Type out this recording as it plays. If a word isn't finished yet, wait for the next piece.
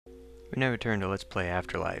We now return to Let's Play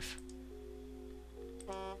Afterlife.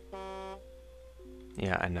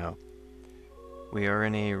 Yeah, I know. We are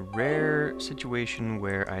in a rare situation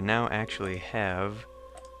where I now actually have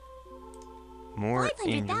more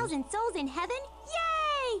angels. 500,000 souls in heaven?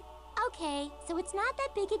 Yay! Okay, so it's not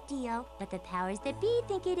that big a deal, but the powers that be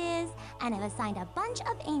think it is, and have assigned a bunch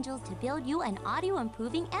of angels to build you an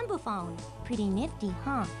audio-improving embophone. Pretty nifty,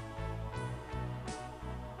 huh?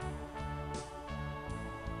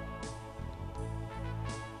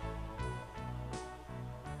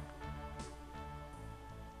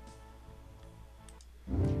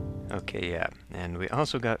 Okay, yeah, and we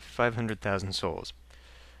also got 500,000 souls.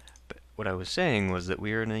 But what I was saying was that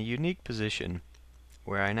we are in a unique position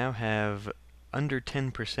where I now have under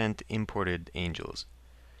 10% imported angels.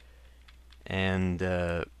 And,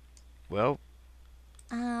 well...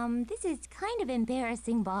 This is kind of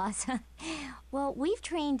embarrassing, boss. Well, we've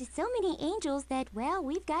trained so many angels that, well,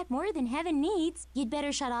 we've got more than heaven needs. You'd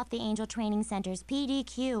better shut off the Angel Training Center's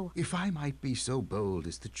PDQ. If I might be so bold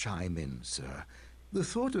as to chime in, sir, the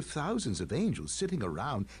thought of thousands of angels sitting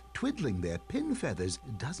around twiddling their pin feathers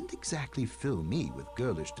doesn't exactly fill me with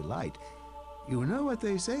girlish delight. You know what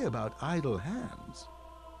they say about idle hands.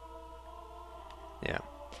 Yeah.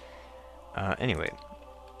 Anyway,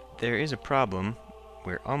 there is a problem.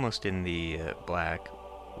 We're almost in the black.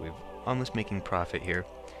 We're almost making profit here.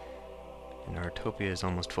 And our Utopia is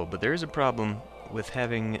almost full. But there is a problem with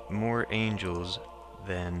having more angels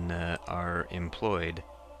than are employed,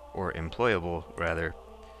 or employable, rather.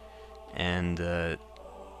 And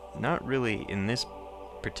not really in this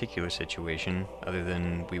particular situation, other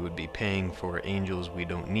than we would be paying for angels we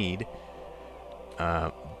don't need.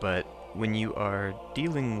 But when you are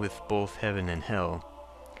dealing with both heaven and hell,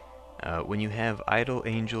 when you have idle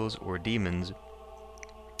angels or demons,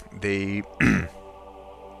 they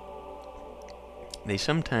they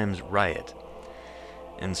sometimes riot,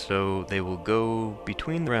 and so they will go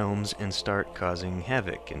between the realms and start causing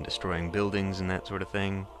havoc and destroying buildings and that sort of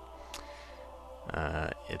thing.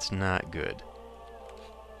 It's not good.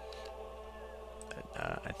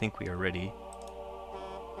 But, I think we are ready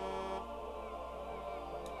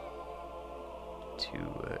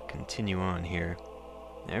to continue on here.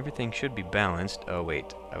 Now, everything should be balanced. Oh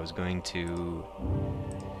wait, I was going to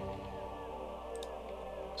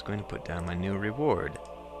put down my new reward.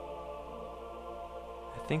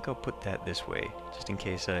 I think I'll put that this way, just in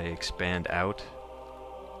case I expand out.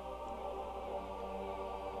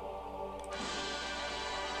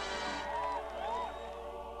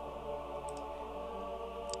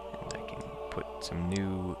 And I can put some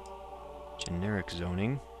new generic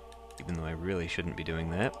zoning, even though I really shouldn't be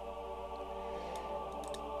doing that.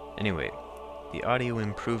 Anyway, the audio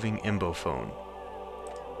improving embophone.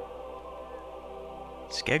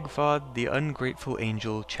 Skegfod the Ungrateful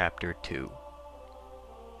Angel, Chapter 2.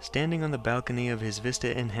 Standing on the balcony of his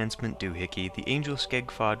Vista Enhancement doohickey, the angel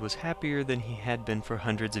Skegfod was happier than he had been for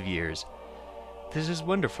hundreds of years. "This is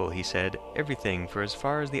wonderful," he said. "Everything, for as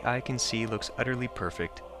far as the eye can see, looks utterly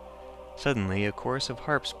perfect." Suddenly, a chorus of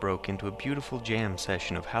harps broke into a beautiful jam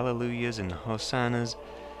session of hallelujahs and hosannas,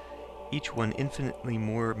 each one infinitely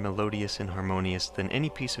more melodious and harmonious than any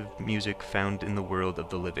piece of music found in the world of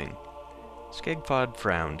the living. Skegfod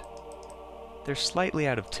frowned. "They're slightly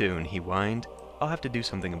out of tune," he whined. "I'll have to do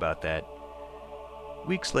something about that."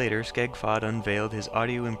 Weeks later, Skegfod unveiled his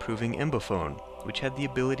audio-improving embophone, which had the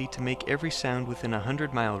ability to make every sound within a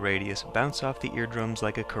 100-mile radius bounce off the eardrums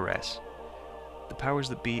like a caress. The powers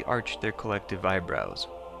that be arched their collective eyebrows.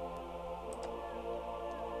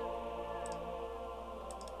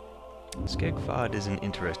 Skegfod is an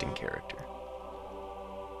interesting character.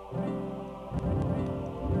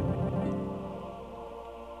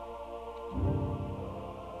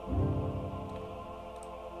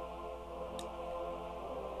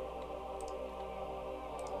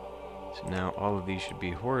 So now all of these should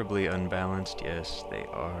be horribly unbalanced. Yes, they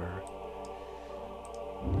are.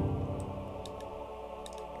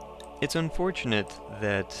 It's unfortunate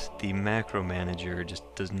that the macro manager just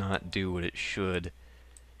does not do what it should.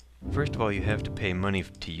 First of all, you have to pay money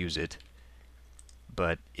to use it,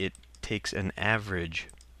 but it takes an average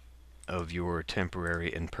of your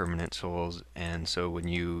temporary and permanent souls, and so when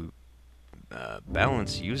you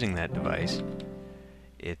balance using that device,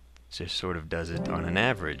 it just sort of does it on an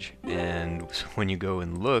average, and when you go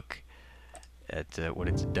and look at what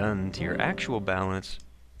it's done to your actual balance,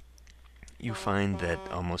 you find that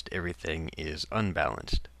almost everything is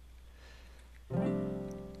unbalanced.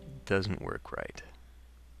 Doesn't work right.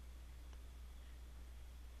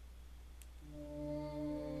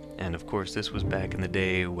 And of course, this was back in the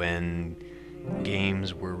day when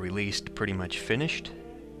games were released pretty much finished,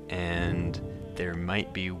 and there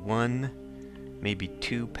might be one, maybe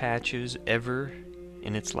two patches ever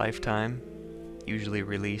in its lifetime, usually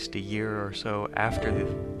released a year or so after the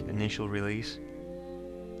initial release.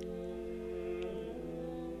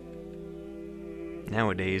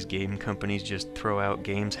 Nowadays, game companies just throw out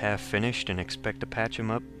games half finished and expect to patch them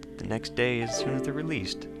up the next day as soon as they're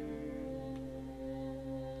released.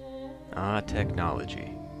 Ah,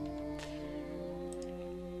 technology.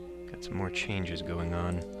 Got some more changes going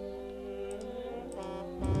on.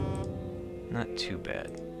 Not too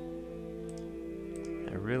bad.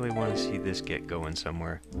 I really want to see this get going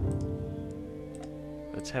somewhere.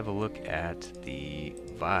 Let's have a look at the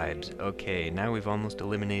vibes. Okay, now we've almost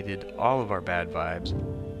eliminated all of our bad vibes.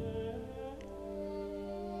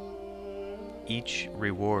 Each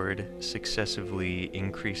reward successively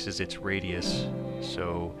increases its radius,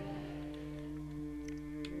 so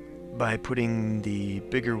by putting the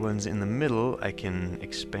bigger ones in the middle, I can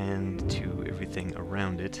expand to everything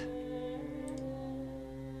around it.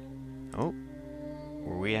 Oh,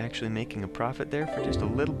 were we actually making a profit there for just a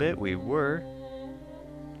little bit? We were.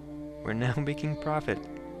 We're now making profit.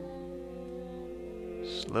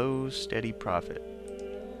 Slow, steady profit.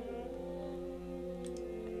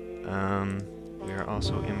 We are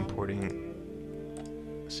also importing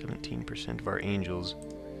 17% of our angels.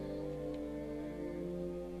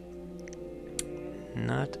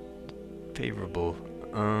 Not favorable.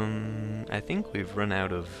 I think we've run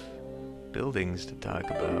out of buildings to talk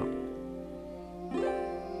about.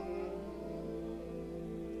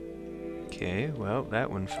 Okay, well, that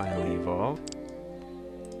one finally evolved.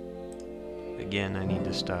 Again, I need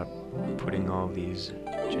to stop putting all these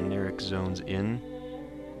generic zones in,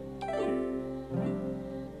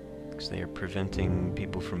 because they are preventing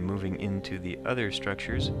people from moving into the other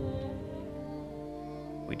structures.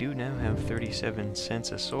 We do now have 37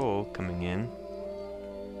 cents a soul coming in.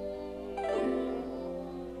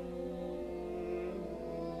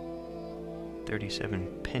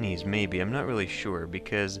 $37 pennies maybe, I'm not really sure,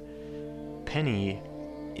 because penny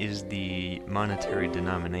is the monetary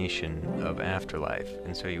denomination of Afterlife,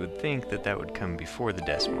 and so you would think that that would come before the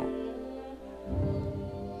decimal.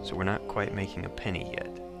 So we're not quite making a penny yet.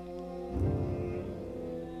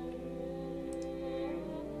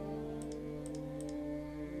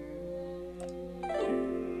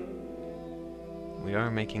 We are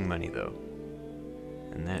making money though,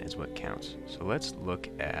 and that is what counts. So let's look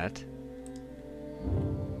at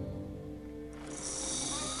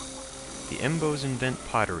the Embos invent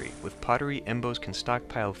pottery. With pottery, Embos can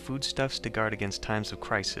stockpile foodstuffs to guard against times of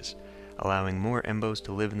crisis, allowing more Embos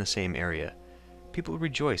to live in the same area. People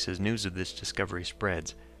rejoice as news of this discovery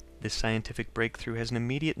spreads. This scientific breakthrough has an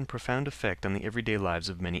immediate and profound effect on the everyday lives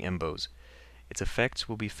of many Embos. Its effects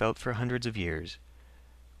will be felt for hundreds of years.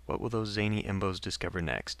 What will those zany Embos discover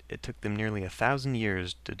next? It took them nearly 1,000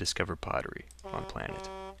 years to discover pottery on planet.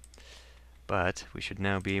 But we should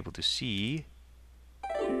now be able to see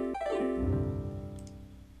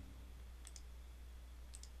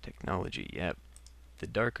technology. Yep. The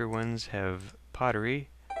darker ones have pottery.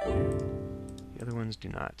 The other ones do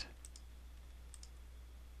not.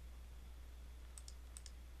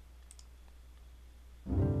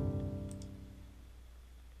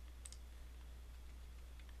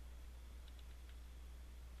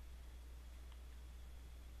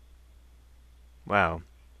 Wow.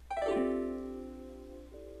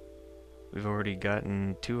 We've already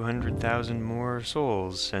gotten 200,000 more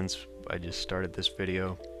souls since I just started this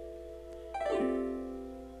video.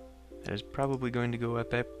 That is probably going to go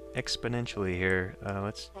up exponentially here.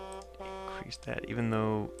 Let's increase that, even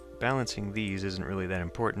though balancing these isn't really that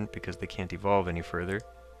important because they can't evolve any further.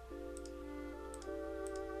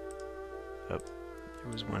 Oh,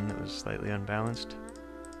 there was one that was slightly unbalanced.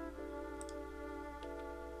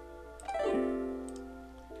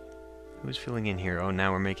 Who's filling in here? Oh,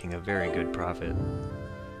 now we're making a very good profit.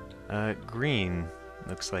 Green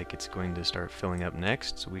looks like it's going to start filling up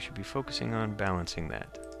next, so we should be focusing on balancing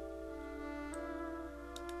that.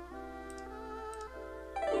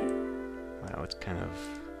 Wow, it's kind of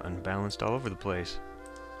unbalanced all over the place.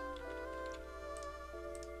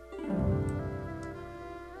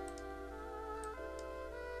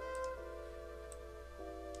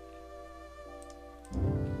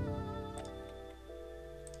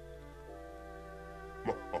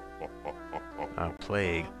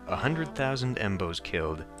 Plague. 100,000 Embos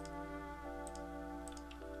killed.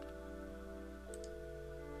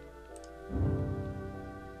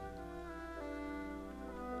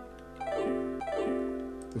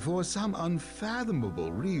 For some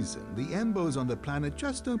unfathomable reason, the Embos on the planet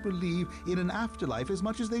just don't believe in an afterlife as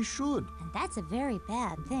much as they should. And that's a very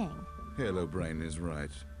bad thing. Halobrain is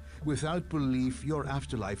right.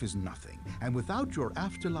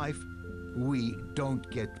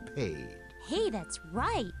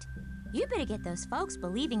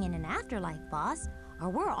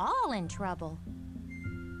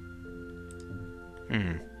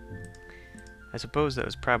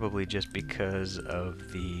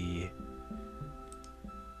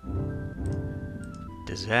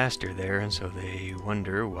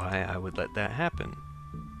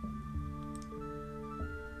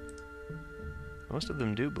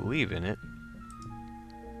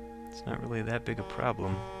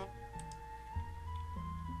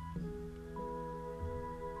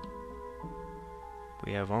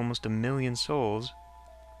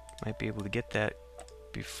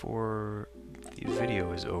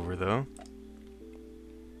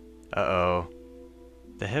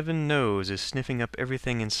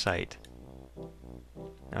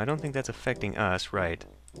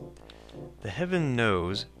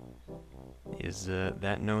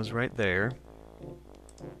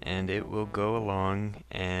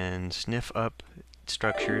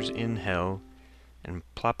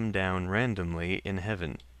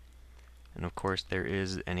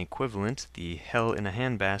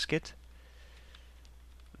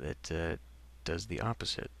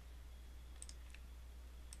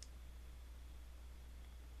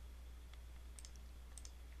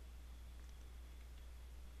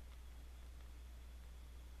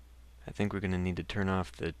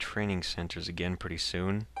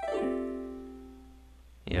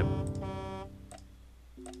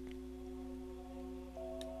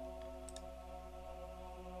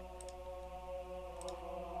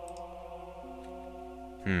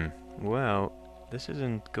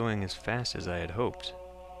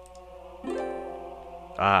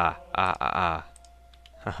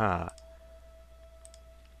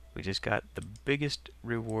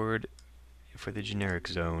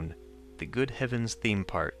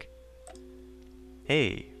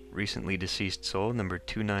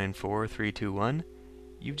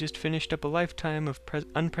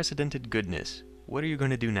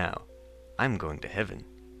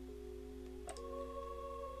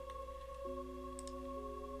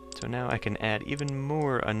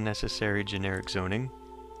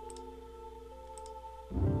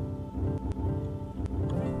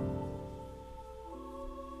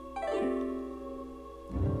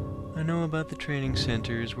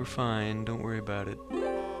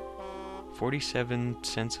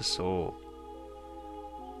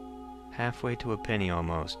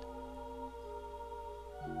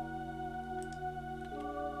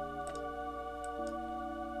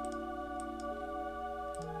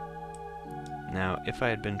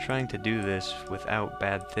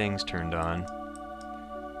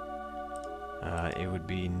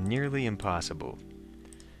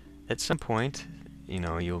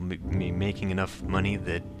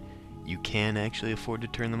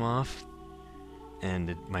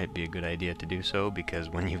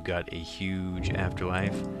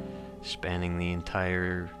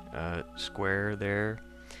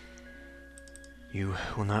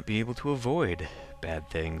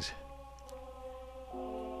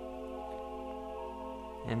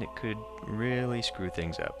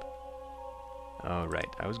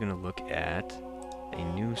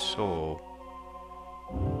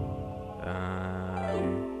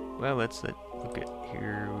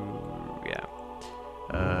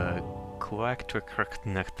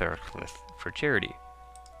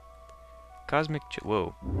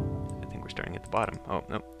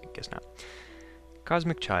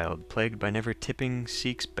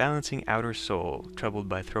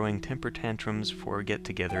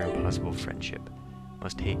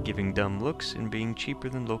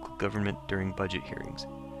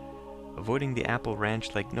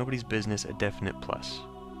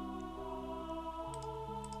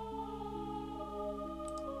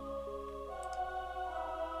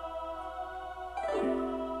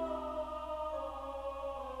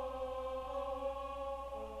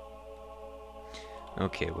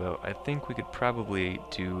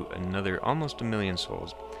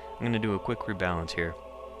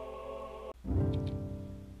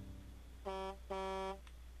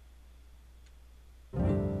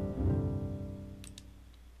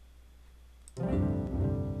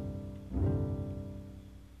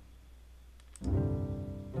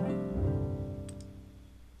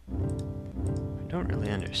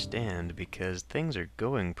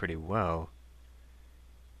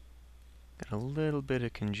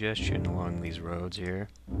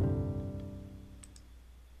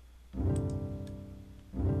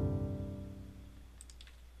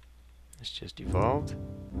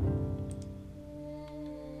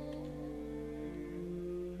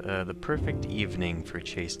 The perfect evening for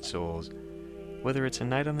chaste souls. Whether it's a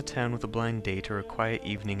night on the town with a blind date or a quiet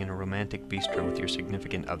evening in a romantic bistro with your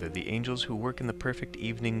significant other, the angels who work in the perfect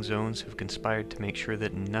evening zones have conspired to make sure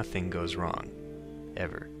that nothing goes wrong.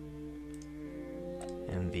 Ever.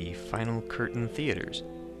 And the Final Curtain Theaters.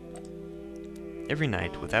 Every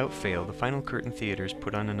night, without fail, the Final Curtain Theaters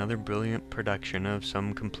put on another brilliant production of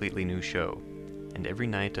some completely new show. And every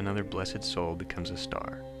night, another blessed soul becomes a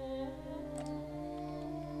star.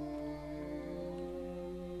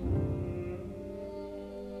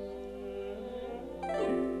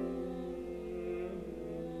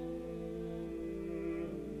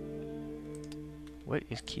 What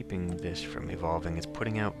is keeping this from evolving? It's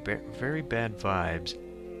putting out very bad vibes.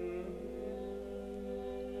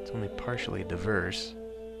 It's only partially diverse.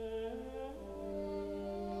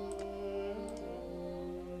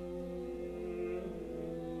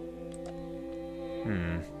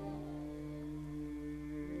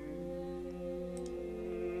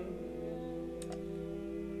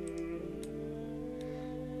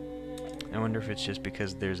 I wonder if it's just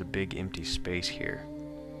because there's a big empty space here.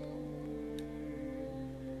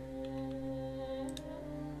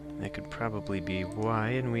 That could probably be why,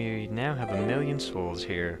 and we now have 1 million souls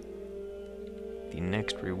here. The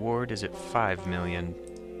next reward is at 5 million.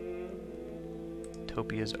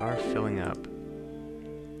 Topias are filling up.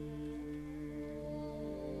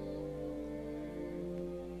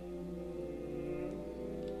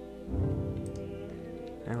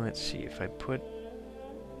 Now let's see, if I put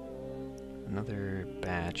another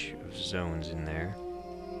batch of zones in there.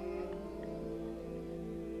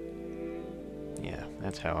 Yeah,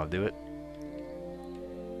 that's how I'll do it.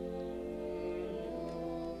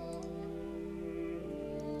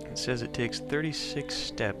 It says it takes 36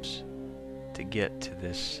 steps to get to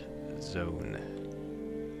this zone.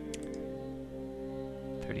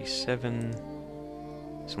 37.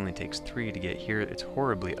 This only takes 3 to get here. It's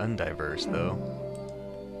horribly undiverse, though.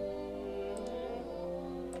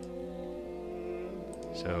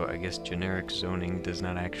 So I guess generic zoning does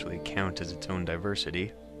not actually count as its own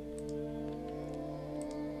diversity.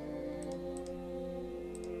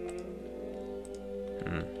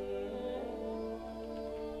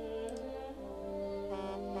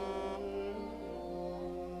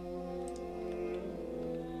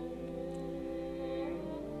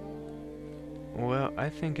 Well, I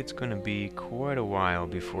think it's going to be quite a while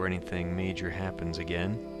before anything major happens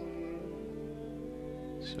again.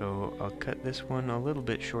 So I'll cut this one a little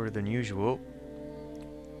bit shorter than usual,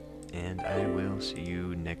 and I will see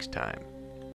you next time.